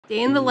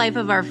Day in the life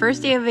of our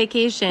first day of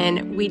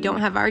vacation. We don't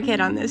have our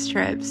kid on this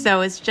trip, so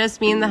it's just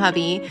me and the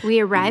hubby. We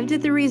arrived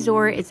at the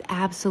resort. It's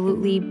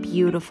absolutely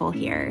beautiful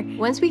here.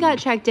 Once we got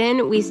checked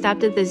in, we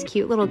stopped at this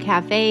cute little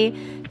cafe.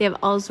 They have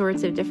all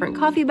sorts of different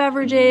coffee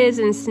beverages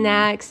and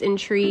snacks and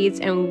treats,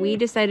 and we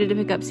decided to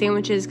pick up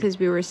sandwiches because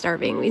we were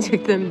starving. We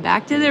took them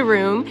back to the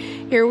room.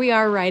 Here we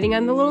are riding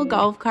on the little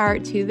golf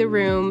cart to the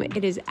room.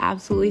 It is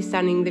absolutely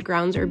stunning. The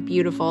grounds are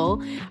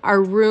beautiful. Our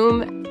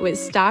room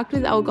was stocked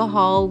with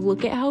alcohol.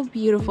 Look at how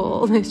beautiful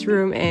this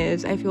room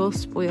is. I feel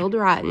spoiled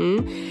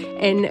rotten.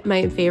 And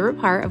my favorite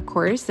part, of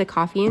course, the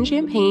coffee and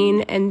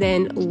champagne. And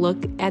then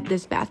look at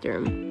this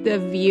bathroom. The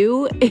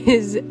view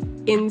is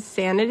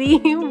insanity.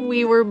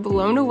 We were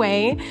blown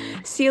away.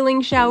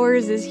 Ceiling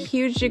showers, this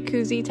huge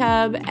jacuzzi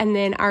tub, and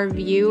then our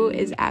view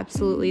is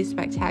absolutely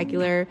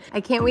spectacular.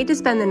 I can't wait to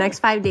spend the next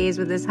 5 days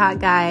with this hot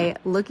guy,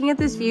 looking at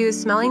this view,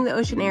 smelling the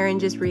ocean air, and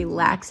just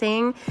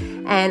relaxing.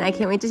 And I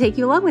can't wait to take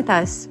you along with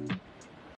us.